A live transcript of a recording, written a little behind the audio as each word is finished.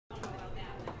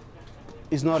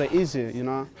it's not easy, you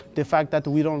know. The fact that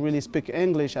we don't really speak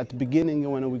English at the beginning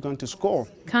when we're going to school.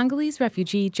 Congolese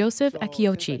refugee Joseph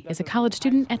Akiochi is a college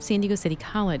student at San Diego City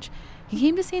College. He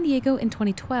came to San Diego in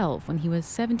 2012 when he was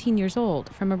 17 years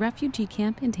old from a refugee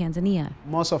camp in Tanzania.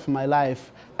 Most of my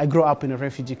life, I grew up in a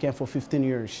refugee camp for 15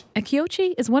 years.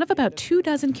 Akiochi is one of about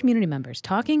 24 community members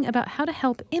talking about how to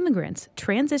help immigrants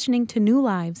transitioning to new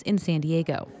lives in San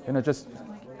Diego. Just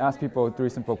ask people 3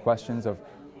 simple questions of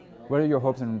what are your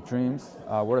hopes and dreams,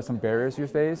 what are some barriers you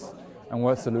face, and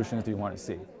what solutions do you want to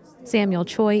see? Samuel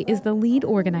Choi is the lead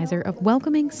organizer of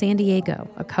Welcoming San Diego,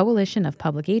 a coalition of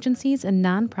public agencies and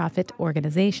nonprofit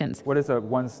organizations. What does a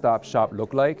one-stop shop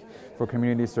look like for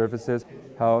community services,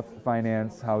 health,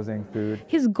 finance, housing, food?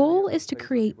 His goal is to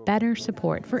create better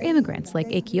support for immigrants like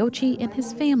Akiochi and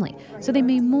his family so they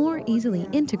may more easily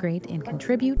integrate and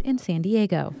contribute in San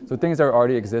Diego. So things that are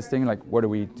already existing, like what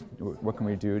can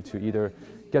we do to either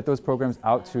get those programs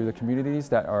out to the communities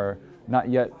that are not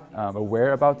yet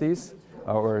aware about these,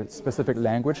 or specific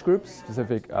language groups,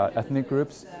 specific ethnic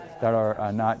groups that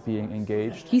are not being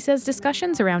engaged. He says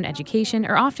discussions around education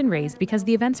are often raised because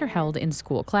the events are held in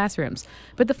school classrooms.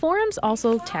 But the forums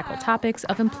also tackle topics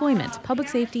of employment, public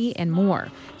safety, and more.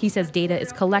 He says data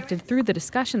is collected through the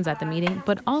discussions at the meeting,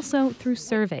 but also through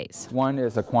surveys. One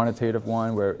is a quantitative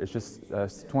one where it's just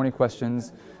 20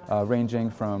 questions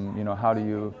ranging from, how do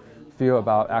you feel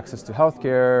about access to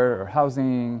healthcare or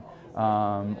housing,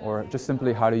 or just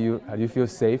simply how do you feel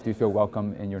safe? Do you feel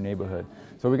welcome in your neighborhood?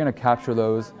 So we're going to capture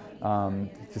those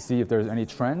to see if there's any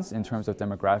trends in terms of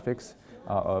demographics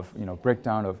of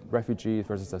breakdown of refugees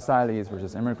versus asylees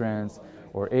versus immigrants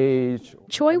or age.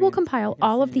 Choi will compile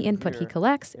all of the input he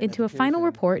collects into a final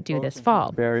report due this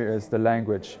fall. Barrier is the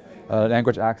language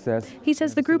access. He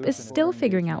says the group is still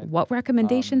figuring out what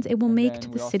recommendations it will make to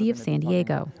the city of San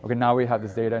Diego. Okay, now we have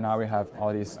this data, now we have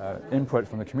all these input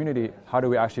from the community. How do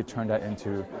we actually turn that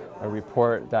into a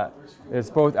report that is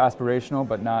both aspirational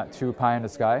but not too pie in the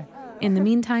sky? In the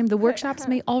meantime, the workshops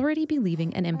may already be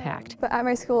leaving an impact. But at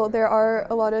my school, there are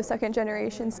a lot of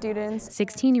second-generation students.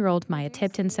 16-year-old Maya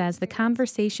Tipton says the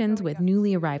conversations with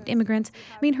newly arrived immigrants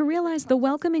made her realize the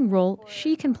welcoming role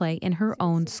she can play in her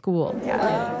own school.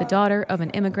 Yeah. The daughter of an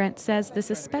immigrant says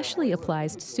this especially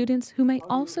applies to students who may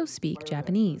also speak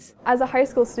Japanese. As a high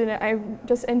school student, I'm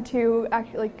just into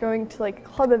going to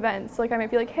club events. I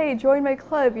might be like, hey, join my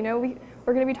club,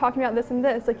 we're going to be talking about this and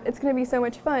this. It's going to be so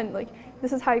much fun.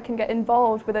 This is how you can get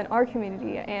involved within our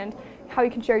community and how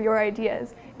you can share your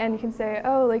ideas. And you can say,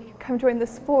 oh, come join the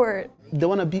sport. They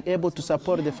want to be able to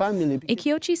support the family.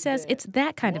 Akiochi says it's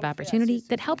that kind of opportunity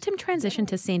that helped him transition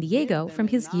to San Diego from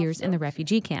his years in the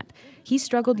refugee camp. He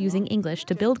struggled using English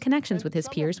to build connections with his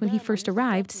peers when he first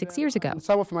arrived 6 years ago.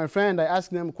 Some of my friends, I ask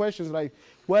them questions like,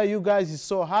 why you guys, it's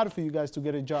so hard for you guys to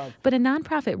get a job. But a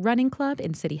nonprofit running club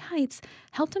in City Heights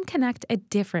helped him connect a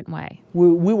different way.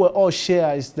 We were all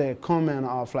shares the comment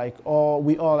of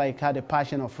we all had a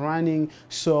passion of running,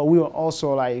 so we were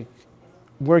also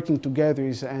working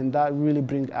together, and that really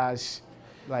brings us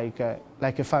like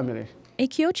a family.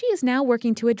 Akiochi is now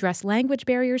working to address language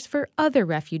barriers for other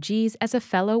refugees as a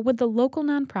fellow with the local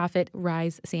nonprofit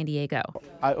Rise San Diego.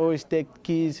 I always take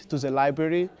kids to the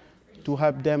library to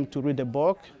help them to read a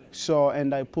book,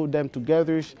 and I put them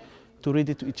together to read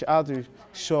it to each other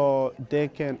so they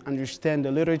can understand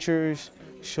the literatures,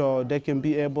 so they can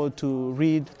be able to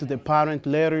read to the parent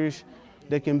letters,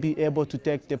 they can be able to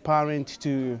take the parent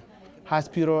to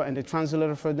hospital and the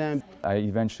translator for them. I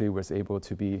eventually was able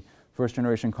to be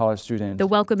first-generation college student. The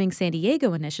Welcoming San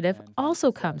Diego initiative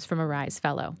also comes from a Rise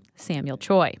fellow, Samuel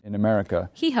Choi. In America.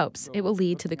 He hopes it will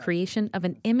lead to the creation of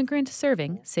an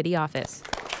immigrant-serving city office.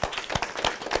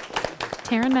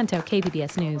 Tarryn Mento,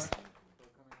 KPBS News.